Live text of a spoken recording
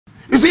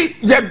You see,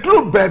 you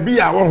drew baby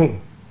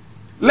home.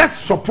 Let's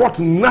support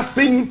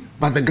nothing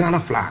but the Ghana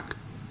flag.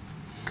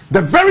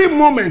 The very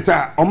moment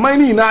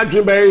Omani in our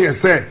dream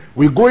say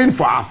we're going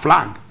for our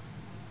flag,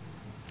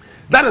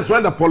 that is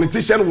when the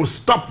politician will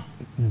stop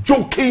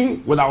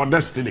joking with our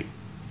destiny.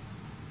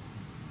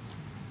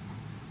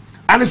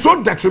 And it's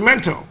so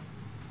detrimental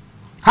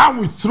how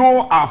we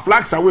throw our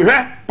flags away.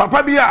 Hey,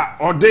 Papa Bia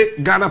or the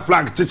Ghana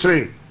flag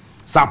teacher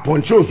sa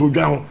ponchos will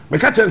drown. Me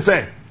catch and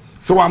say,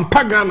 so I'm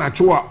Ghana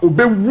chua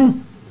obewu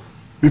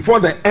before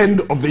the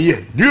end of the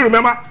year. Do you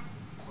remember?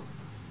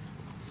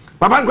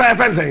 Papa and Grandpa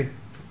friend say,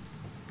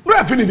 no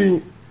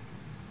affinity.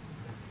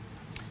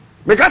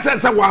 Me catch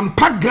and say, I'm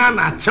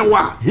Ghana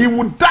chua. He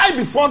would die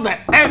before the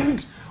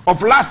end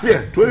of last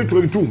year,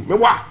 2022. Me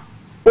wa.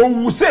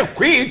 Oh, we say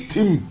quit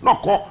him, no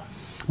call.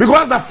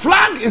 Because the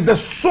flag is the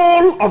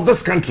soul of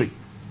this country.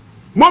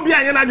 Mobia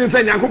yena didn't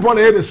say Nyankopon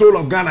is the soul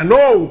of Ghana.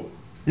 No.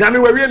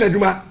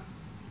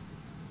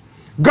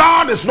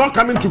 God is not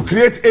coming to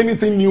create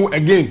anything new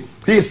again.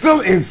 He is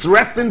still in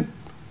resting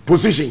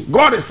position.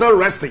 God is still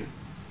resting.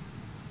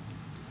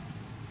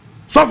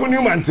 So for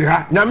new man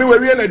tiha, nyame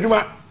wewe na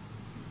dwuma.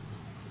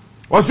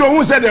 Oso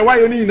hu said the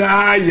why ni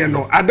na ye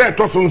no, ade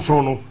to so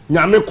nso no,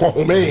 nyame ko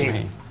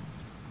home.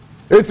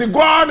 It's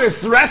God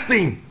is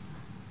resting.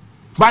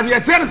 But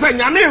yet say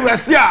nyame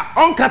rest here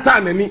on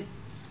kata nani.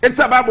 It's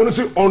about no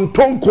say on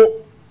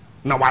tonko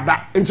na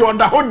wada. Nti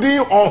oda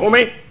hodin on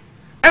home.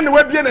 And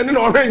we be nani na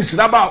orange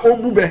na ba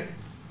obube.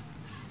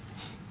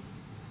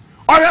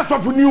 Oya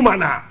sofu new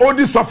man a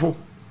odi sofu.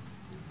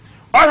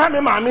 Oya me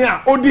maame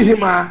a odi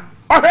hima.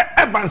 Oya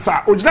Evans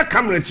a ojina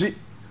camera chi.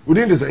 We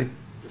didn't say.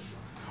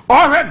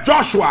 Oya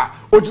Joshua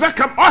ojina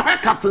oya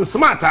Captain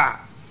Smart a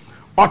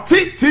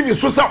oti TV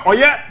so say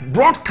oya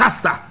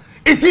broadcaster.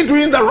 Is he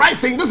doing the right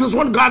thing? This is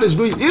what God is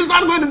doing. He's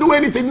not going to do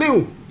anything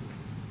new.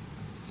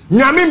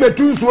 Nyame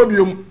metu so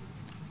biom.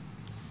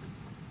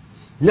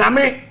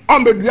 Nyame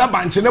ombedua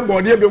banche ne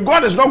body biom.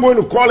 God is not going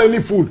to call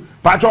any food.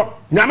 Pacho,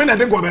 nyame na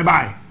de go be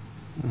buy.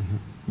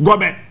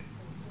 Gobe.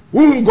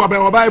 Gobe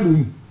o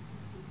Bible.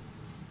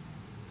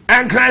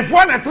 And cry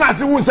for na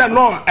trase who say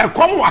no, e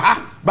kom wa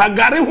ha, ba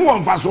gare hu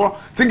onfa so.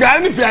 Ti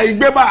gare ni fia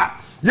igbe ba.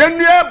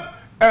 Yenue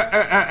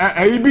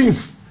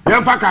beans,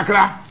 yenfa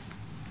kakra.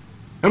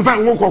 Mfa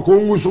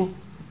ngokoko nguso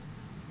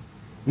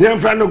ne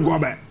mfa no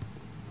gobe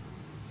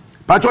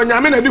pacho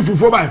nyame na di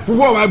fufuo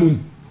bible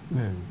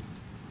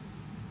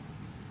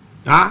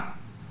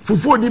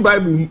fufuo di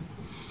bible.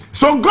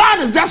 So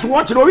God is just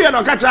watching. We are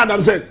not catch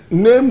Adam said,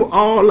 name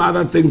all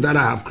other things that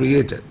I have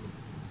created.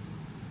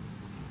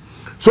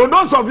 So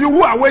those of you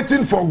who are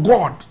waiting for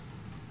God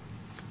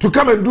to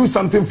come and do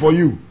something for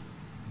you,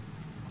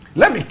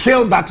 let me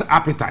kill that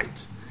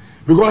appetite.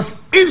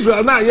 Because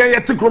Israel now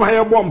Israel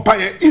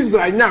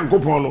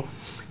nyankopon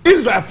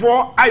Israel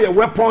for aye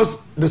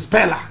weapons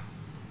dispeller.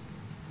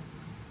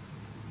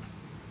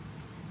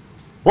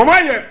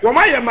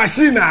 Womaye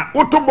machine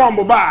auto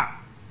bomb ba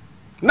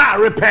na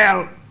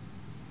repeller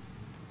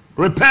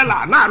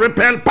na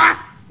repel pa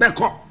na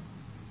ko.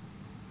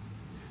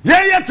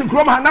 Ye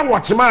tikrom ha na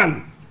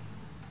watchman.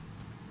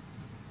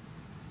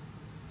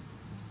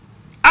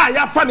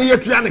 Ya fa ne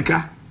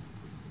yetuanika.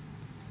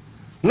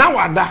 Na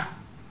wada.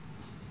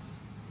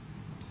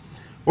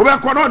 Obe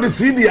kono de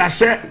CD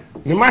ahye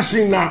ne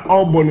machine na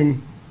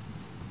obonim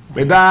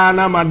beda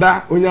na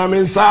mada onyame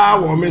nsa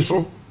wo me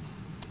so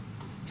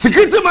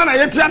security man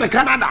ayetua de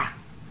Canada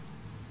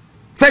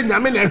say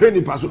nyame na ehwe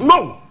ni paso.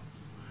 No,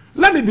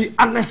 let me be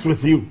honest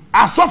with you.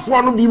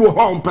 Asofo no bi wo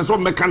ho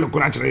person meka ne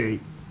kura kire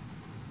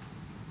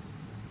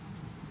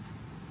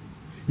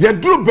ye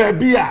duru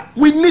baby a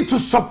we need to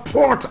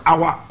support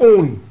our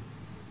own.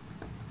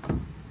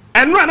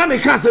 And no na me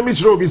can say me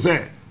chiro bi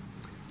say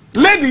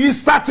lady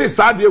started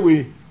Saturday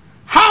way.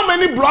 How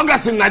many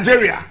bloggers in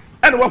Nigeria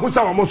and what who's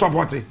our most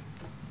supporting?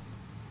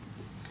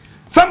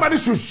 Somebody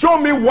should show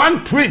me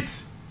one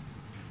tweet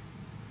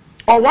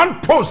or one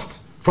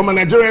post from a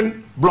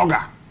Nigerian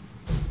blogger.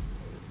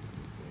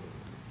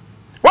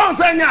 One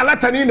saying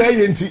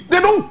they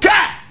don't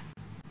care.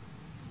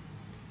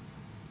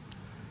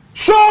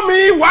 Show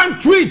me one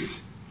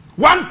tweet,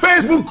 one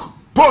Facebook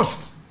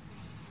post,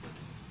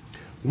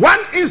 one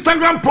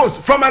Instagram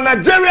post from a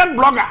Nigerian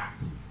blogger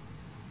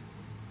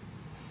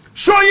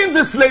showing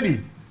this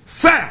lady,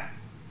 sir,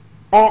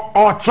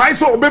 or try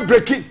to obey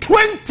breaking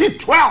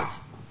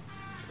 2012.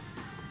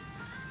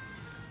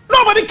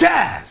 Nobody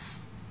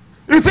cares.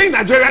 You think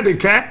Nigeria they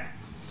care?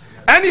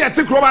 Any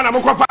etic Roman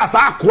Amokofa as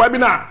a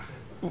Kwabina,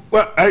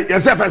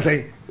 yourself, I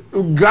say,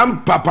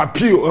 Grandpapa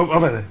Pew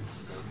over there.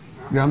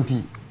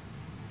 Grampy.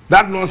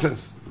 That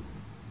nonsense.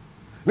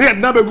 We had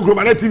never go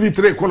Roman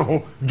TV3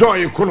 Kono,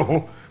 Joy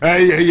Kono.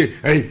 Hey,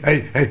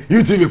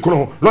 UTV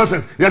Kono.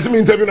 Nonsense. Yes, me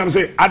interview and I'm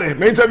saying, Ade,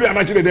 my interview I'm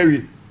actually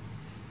there.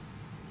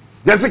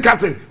 Yes,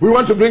 Captain, we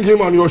want to bring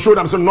him on your show.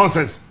 I'm saying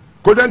nonsense.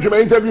 Couldn't you my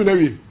interview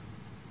Nevi?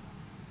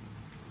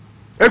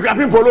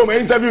 My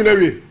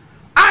interview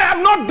I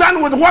am not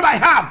done with what I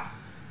have.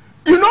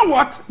 You know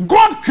what?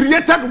 God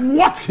created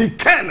what he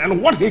can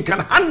and what he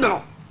can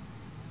handle.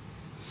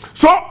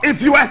 So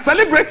if you are a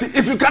celebrity,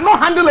 if you cannot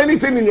handle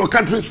anything in your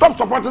country, stop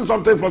supporting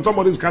something from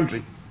somebody's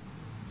country.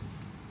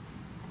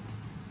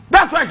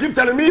 That's why I keep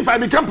telling me, if I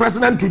become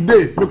president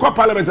today, we call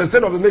Parliament a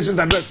State of the Nations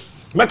address.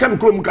 Make him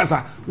krum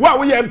kasa. Why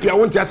we MP? I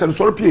want to ask him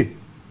sorry pay.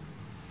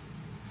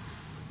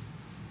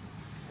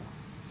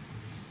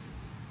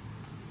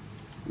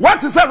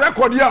 What is a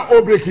record here,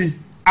 Obreki?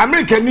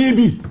 American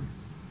EB.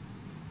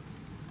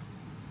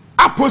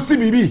 A posty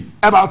BB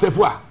about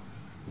Afua.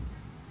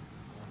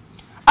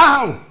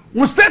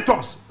 Who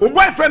status? Who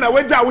boyfriend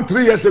away out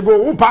 3 years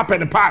ago? Who pop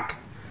in the park?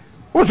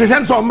 Who should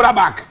send some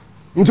back?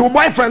 Into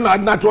boyfriend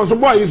that was a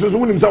boy is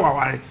who himself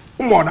away.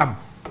 Madam.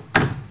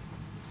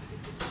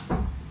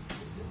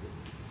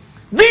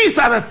 These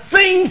are the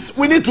things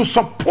we need to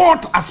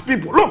support as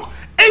people. Look,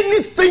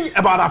 anything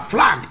about a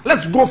flag,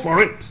 let's go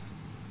for it.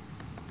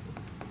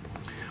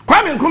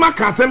 Kwame Nkrumah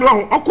can say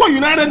no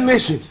United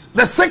Nations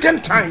the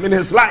second time in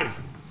his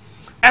life.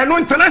 And no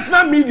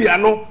international media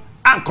no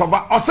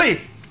uncover or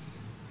say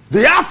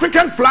the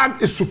African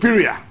flag is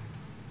superior.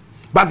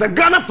 But the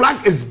Ghana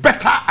flag is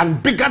better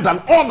and bigger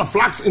than all the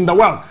flags in the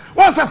world.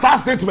 What's that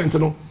statement, you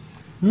know?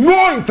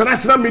 No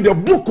international media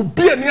book could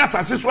be any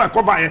assassin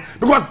cover here.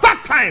 Because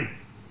that time,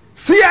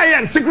 CIA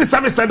and Secret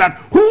Service said that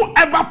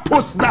whoever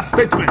posts that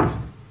statement,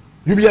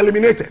 you'll be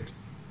eliminated.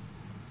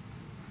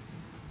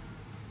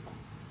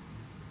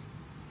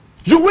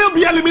 You will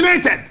be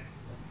eliminated.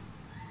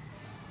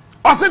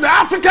 Or say the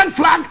African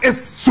flag is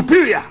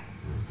superior.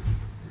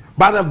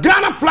 But the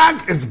Ghana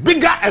flag is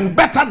bigger and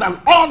better than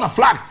all the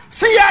flags.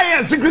 CIA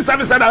and Secret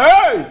Service said,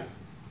 hey,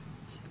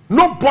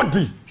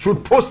 nobody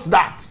should post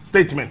that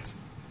statement.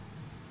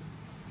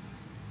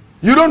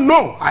 You don't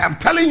know. I am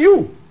telling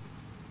you.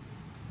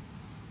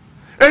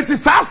 It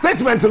is our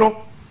statement, you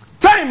know.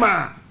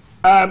 Time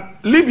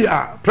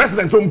Libya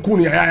President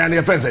Omkuni and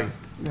your friends saying,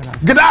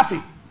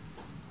 Gaddafi.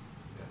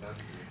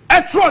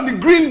 Etro on the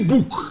Green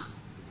Book.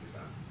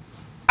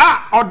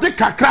 Or the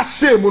kakra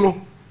shame, you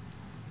know.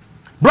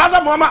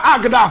 Brother Muhammad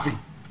Gaddafi,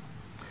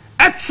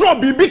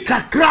 Etro Bibi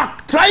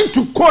Kakra, trying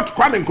to quote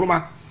Kwame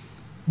Nkrumah,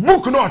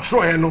 book no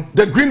Etro, no,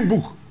 the Green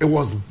Book, it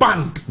was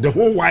banned the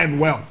whole wide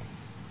world.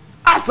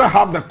 I still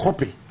have the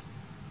copy.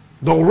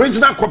 The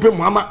original copy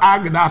Muhammad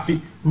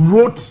Gaddafi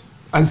wrote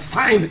and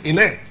signed in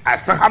it. I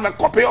still have a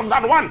copy of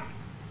that one.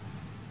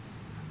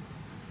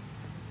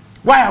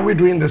 Why are we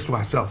doing this to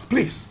ourselves?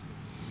 Please.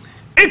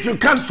 If you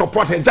can't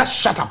support her, just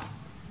shut up.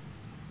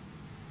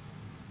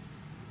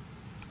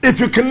 If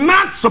you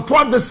cannot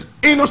support this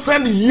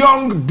innocent,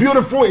 young,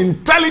 beautiful,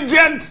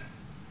 intelligent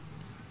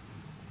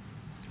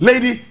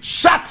lady,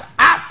 shut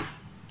up.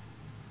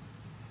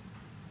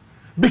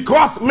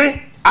 Because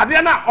me,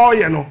 Adriana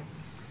Oyeno,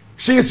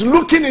 she is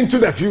looking into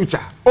the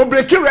future.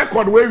 Obreki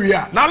record where we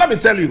are. Now let me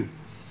tell you.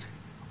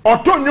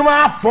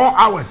 Otonuma 4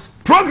 hours.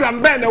 Program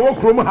Ben and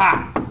work room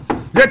ha.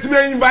 Get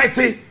me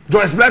invited.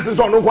 Joyce Blessings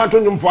on no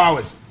quantum 4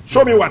 hours.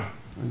 Show me one.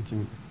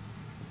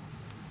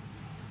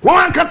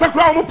 One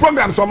Casacrown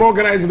programs I'm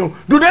organizing.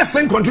 Do they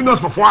sing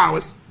continuous for 4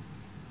 hours?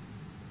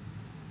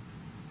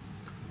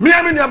 Me,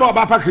 I mean about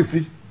Papa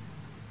Christy,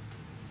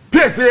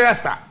 PSA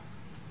Esther,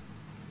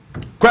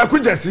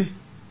 Kwaku Jesse,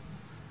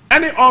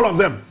 any all of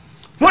them.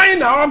 Why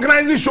now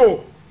organizing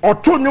show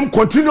autonomous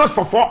continuous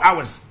for 4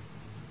 hours?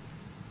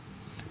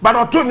 But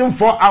autonomous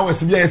 4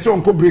 hours, yeah, so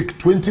on break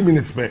 20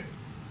 minutes per.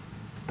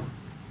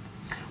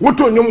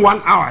 Autonomous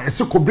 1 hour,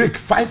 so could break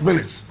 5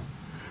 minutes.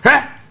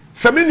 Hey?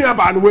 Samini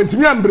about went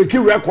me and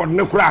breaking record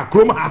no crack,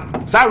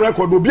 Kroma, Sa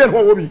record will be at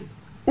Hobi,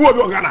 who will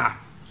be Ghana,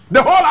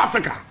 the whole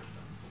Africa.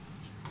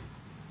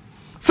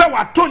 So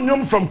I told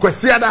you from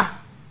Kwesiada,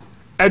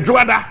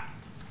 Edwada,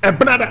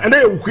 Ebenada, and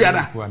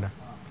Eukiada.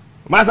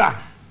 Masa,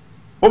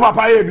 over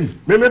Paebi,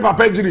 Meme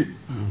Papajiri,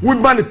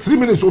 would man 3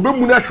 minutes, Obe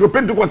Munash,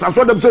 Pentecost, I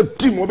saw them say,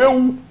 Tim,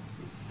 Obe.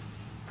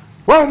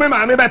 Well, remember,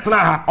 I may better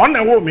on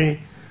the woman,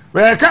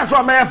 where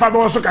Castle Mayor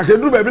Faboso can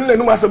do Babylon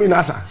and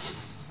Masaminasa.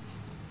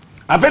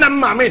 Afena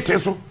mama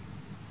teso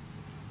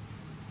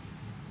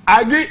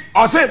agi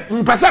ose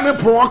mpesa me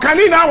po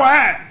kani na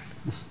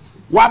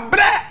wa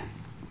bre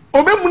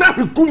obemuna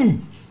hwekum.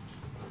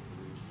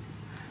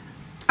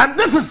 And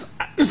this is,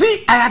 you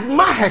see, I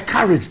admire her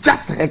courage,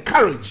 just her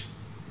courage.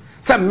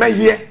 Say me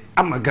here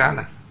I'm a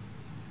Ghana.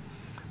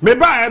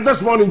 Maybe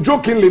this morning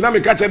jokingly na me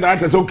catch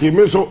that is okay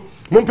me so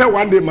mumpe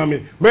 1 day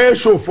mami may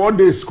show 4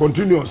 days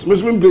continuous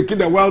me breaking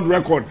the world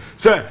record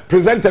say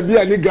presenter be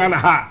any Ghana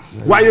ha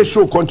why you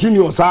show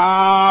continuous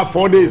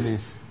 4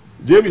 days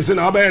JB say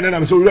na ba and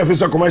I'm so refer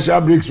so commercial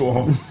breaks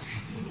so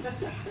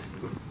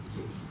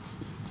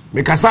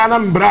me kasana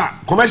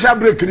mbra commercial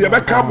break dey be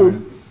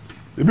kabom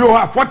e be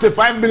o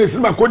 45 minutes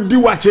ma ko di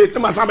wache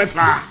ma sa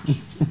betra.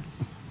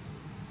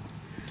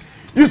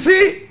 You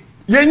see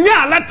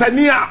yenya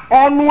alatani a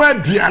Onua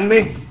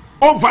aduane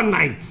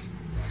overnight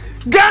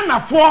Ghana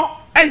for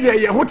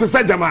ye ho te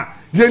say jama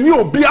ye ni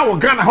obi a wo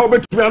Ghana ha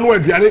obetumi anu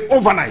aduane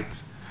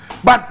overnight,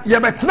 but ye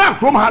betena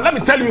krom ha. Let me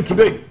tell you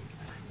today,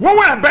 when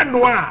we are no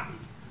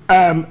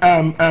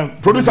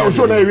producer will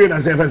show na we na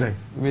say first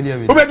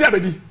obedi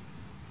abedi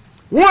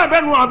wo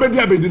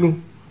abedi no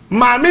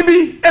maame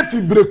bi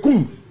efi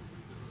brekum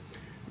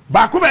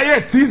ba ko be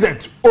ye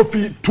TZ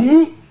ofi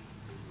tumu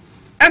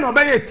eno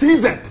be ye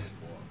TZ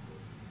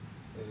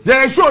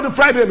ye show the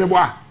Friday me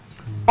boa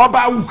oba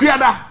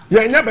wukuada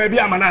ye nya ba bi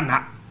amana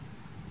na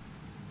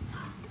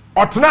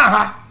otena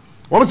ha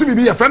wo se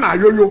bibi ye fe na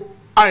ayoyo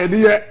aye de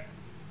ye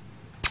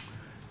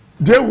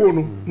de ho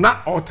no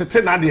na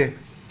otete na de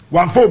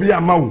wan fa obi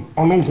amawo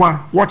ono nko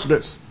watch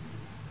this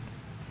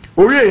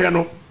owie ye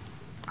no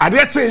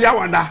ade che ya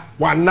wada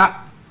wana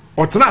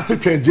otena ase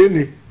twen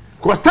jeni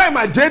cause time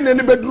a jeni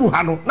ne beduru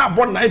ha no na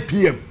bo 9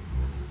 pm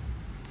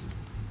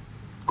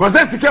cause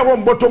then sike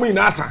won bottom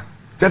ina asa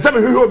tese me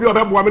hwehwe obi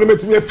obeboa me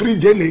metimi free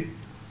jeni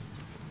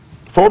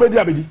for obedi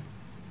abedi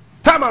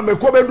time a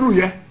meko beduru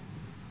ye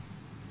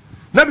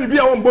na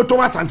bibia won bottom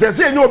asa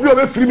tese enye obi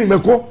obe free me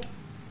meko.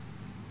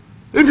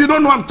 If you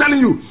don't know, I'm telling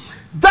you,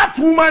 that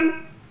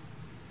woman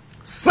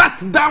sat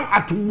down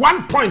at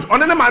one point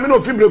on any mammy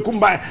no fibre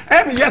kumbai.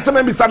 Every yes,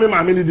 maybe some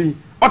mammy di.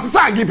 Or to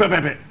say, give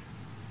pepe.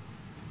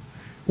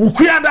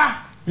 Ukuyada,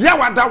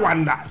 yawada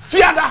wanda,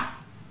 fiada.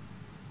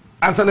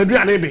 And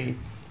Sanadrian Ebe.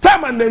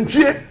 Time and then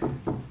chie.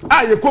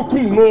 Aye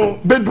kokum no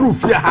bedroom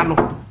fia hano.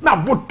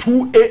 Now about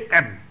 2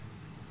 a.m.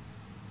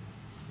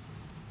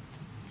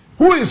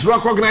 Who is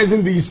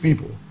recognizing these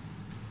people?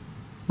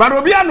 But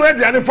Obia no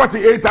every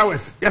 48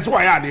 hours. Yes,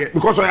 why are there?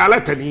 Because I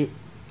elected him.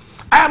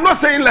 I am not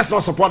saying let's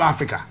not support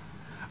Africa.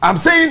 I'm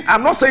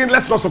not saying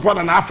let's not support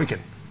an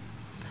African.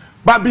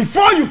 But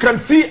before you can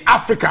see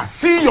Africa,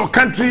 see your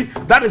country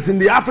that is in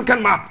the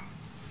African map.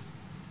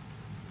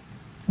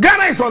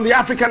 Ghana is on the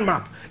African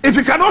map. If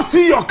you cannot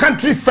see your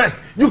country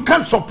first, you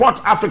can't support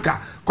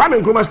Africa. Kwame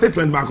Nkrumah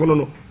statement back.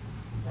 No.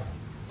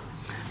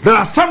 There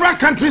are several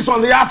countries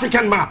on the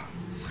African map.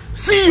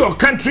 See your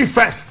country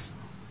first.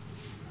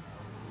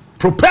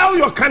 Propel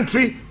your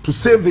country to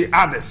save the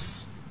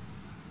others.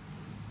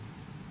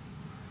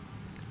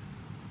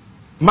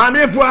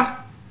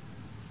 Afua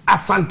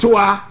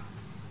Asantewaa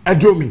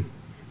Adomi.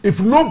 If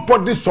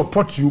nobody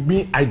supports you,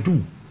 me, I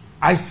do.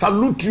 I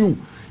salute you.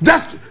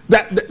 Just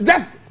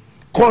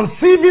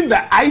conceiving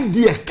the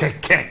idea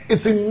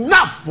is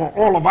enough for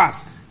all of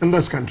us in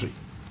this country.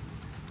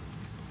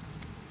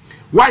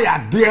 Why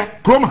are there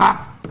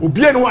Kromha?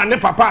 Obi no ane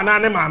papa na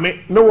ane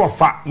mame ne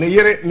wofa ne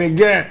yere ne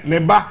ge ne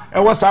ba e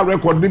wasa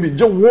record bi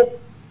je wo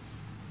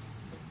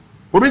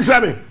obi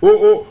tell me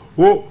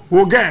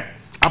o ge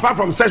apart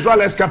from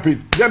sexual escapade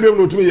dem be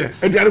no tumi ye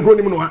eduane kro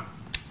nim no ha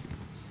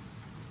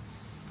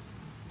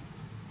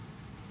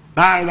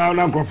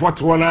now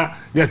comfort one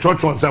your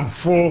church on some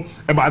phone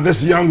about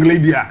this young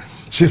lady.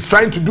 She's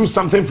trying to do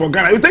something for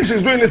Ghana. You think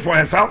she's doing it for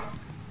herself?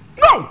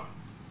 No.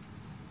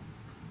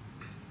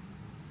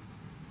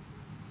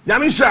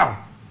 Yamisha,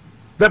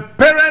 the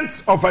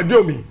parents of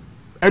Adomi,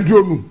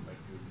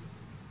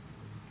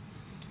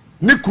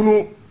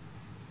 Nikunu,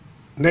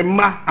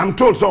 Nema, I'm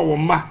told so, or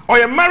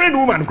a married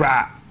woman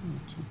cry.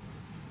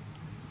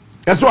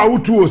 That's why I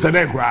would too say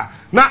cry.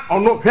 Now,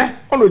 ono,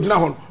 ono jina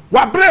hon.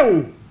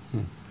 Wabreu.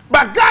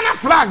 But Ghana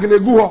flag in the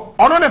go,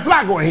 or on the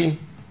flag or he.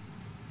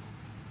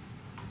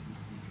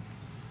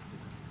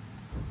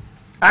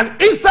 And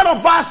instead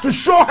of us to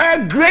show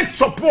her great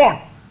support,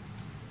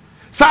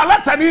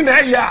 Salatani in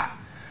her ya,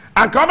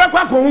 and come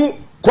back home.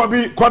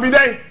 Kobi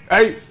day,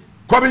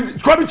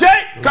 Kobi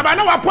che,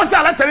 Kabana wa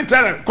posa la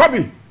territory,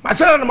 Kobi,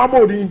 Machela na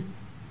mabodi.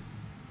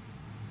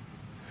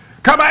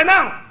 Kabai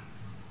now,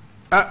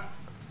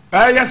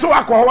 yeso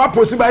akwa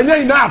posi ba nya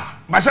enough,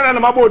 Machela na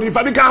mabodi,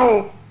 Fabika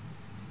ho.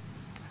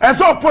 And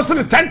so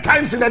posted 10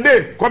 times in a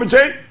day, Kobi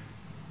che.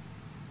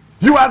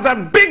 You are the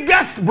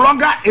biggest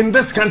blogger in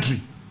this country.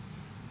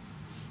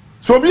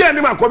 So be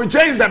anima, Kobi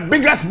che is the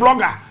biggest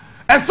blogger.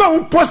 And so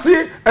we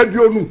posted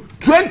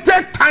 20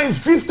 times,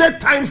 50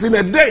 times in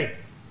a day.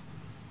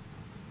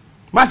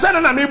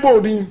 Mashana na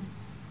neighborhood.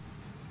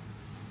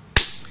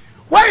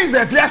 Why is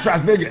the flash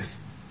as niggas?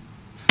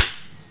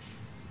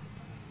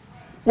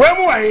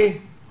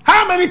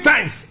 How many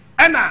times?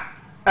 Anna,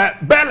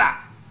 Bella,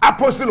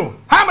 Apostino.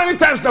 How many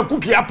times the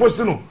cookie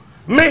Apostino?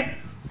 Me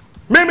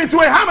too.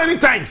 How many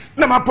times?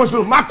 No,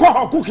 Apostino. My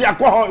cookie,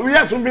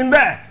 yes, we've been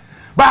there.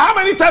 But how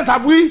many times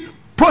have we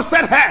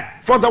posted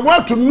her for the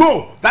world to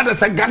know that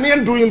there's a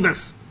Ghanaian doing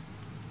this?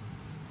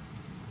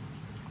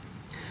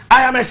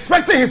 I am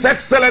expecting His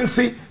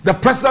Excellency, the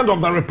President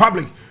of the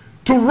Republic,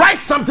 to write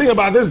something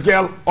about this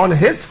girl on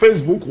his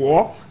Facebook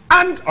wall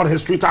and on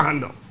his Twitter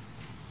handle.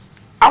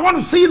 I want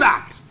to see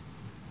that.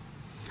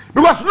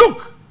 Because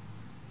look,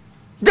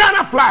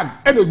 Ghana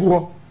flag,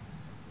 Eneguho.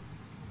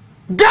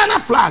 Ghana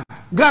flag,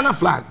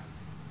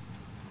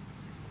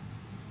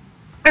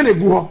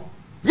 Eneguho.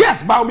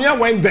 Yes, Baumia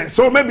went there,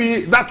 so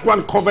maybe that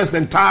one covers the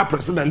entire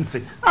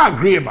presidency. I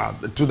agree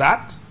to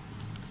that.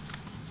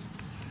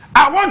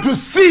 I want to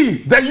see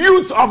the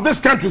youth of this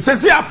country. Say,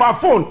 see, our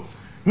phone.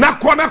 Na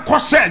kona ko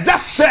share,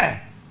 just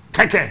share.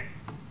 Keke.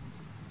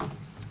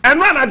 And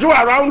when I do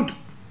around,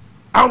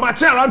 how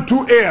much around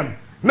 2 a.m.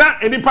 Now,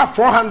 any pa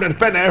 400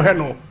 pen I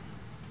no.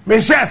 Me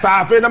share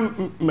sa afi na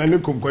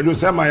menikum kwa jo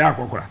se ma ya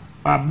kokora.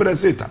 Ma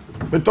bresita.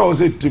 Me to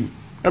se tim.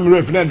 Em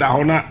refine da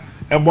ho na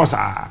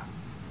ebosa.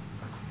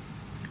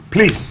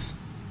 Please,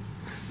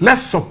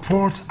 let's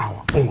support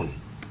our own.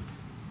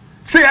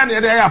 Say any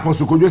other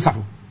apostle could do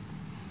suffer.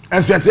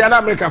 And so at the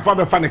other make a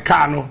father fan a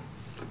car no.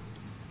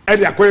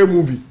 And the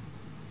movie.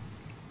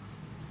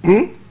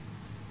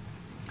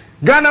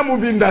 Ghana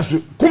movie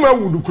industry. Kuma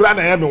would cry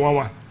na ebe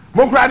wawa.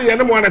 Mo cry the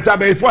enemy one at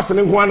a force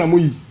and one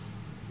mui.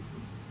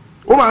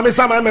 O ma me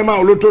sama me ma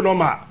oloto no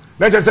ma.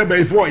 Let us say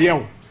before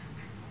you.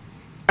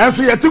 And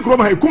so you took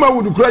Roma Kuma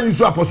would cry you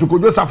so apostle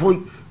could do suffer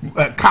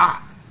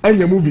car and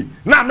your movie.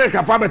 Now make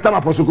a father time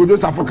apostle could do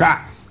suffer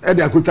car and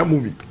the quicker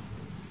movie.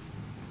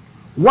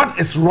 What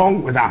is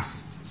wrong with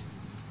us?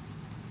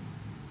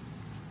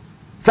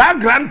 Sa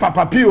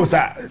grandpapa Pio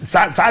sa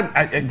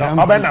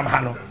Obenam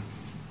Hano.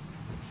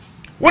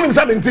 One of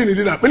 17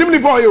 did not.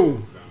 Minimum boy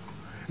you.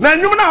 Now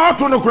you know how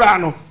to no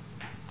crano.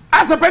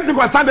 As a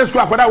Pentecost Sunday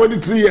school for that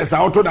with 3 years, I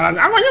told that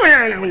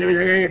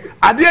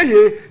I dare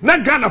ye,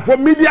 not Ghana for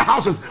media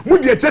houses.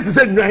 Would your church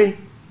say no?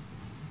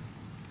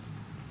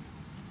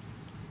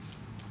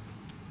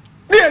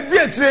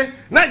 Dear,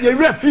 not your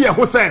real fear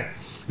who say,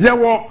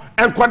 Yawo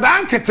and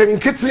Quadan Kitting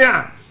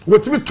Kittia,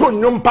 what we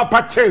told young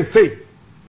Papa Chen say.